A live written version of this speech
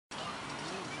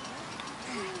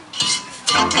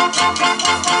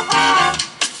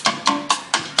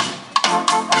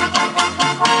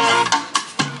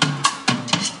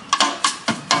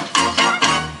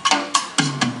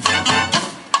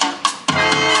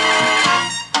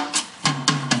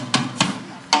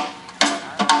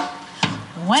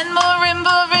When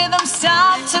marimba rhythms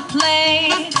start to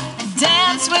play,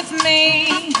 dance with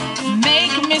me,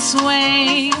 make me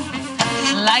sway.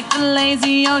 Like the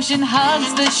lazy ocean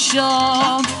hugs the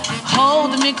shore,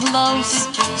 hold me close,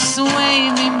 sway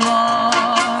me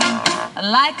more.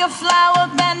 Like a flower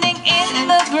bending in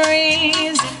the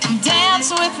breeze,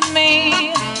 dance with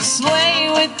me, sway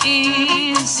with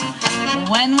ease.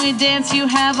 When we dance you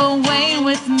have a way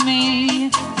with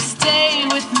me, stay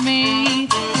with me,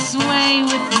 sway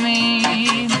with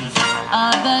me.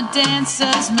 Other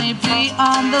dancers may be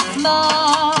on the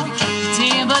floor,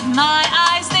 dear, but my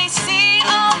eyes, they see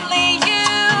only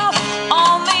you.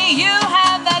 Only you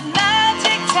have that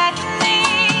magic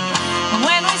technique.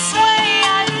 When we sway,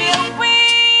 I feel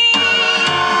weak.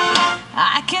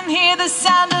 I can hear the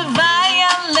sound of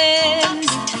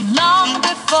violins long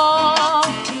before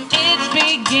it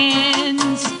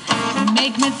begins.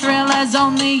 Make me thrill as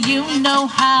only you know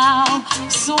how.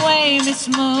 Sway me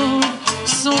smooth,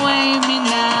 sway me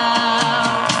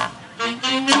now.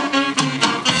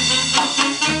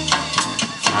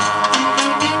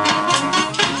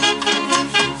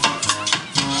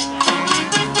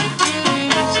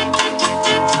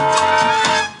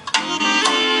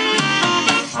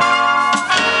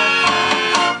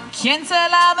 ¿Quién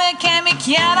será que me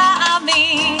quiera a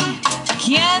mí?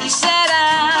 ¿Quién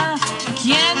será?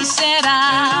 ¿Quién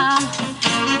será?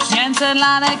 ¿Quién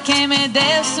será la que me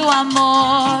dé su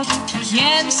amor?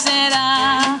 ¿Quién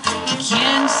será?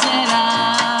 ¿Quién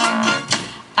será?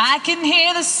 I can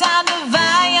hear the sound of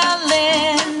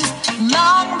violins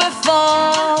long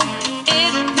before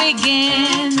it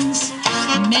begins.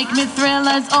 Make me thrill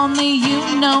as only you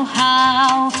know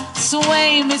how.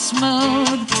 Sway me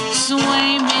smooth,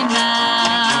 sway me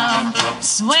now.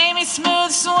 Sway me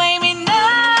smooth, sway me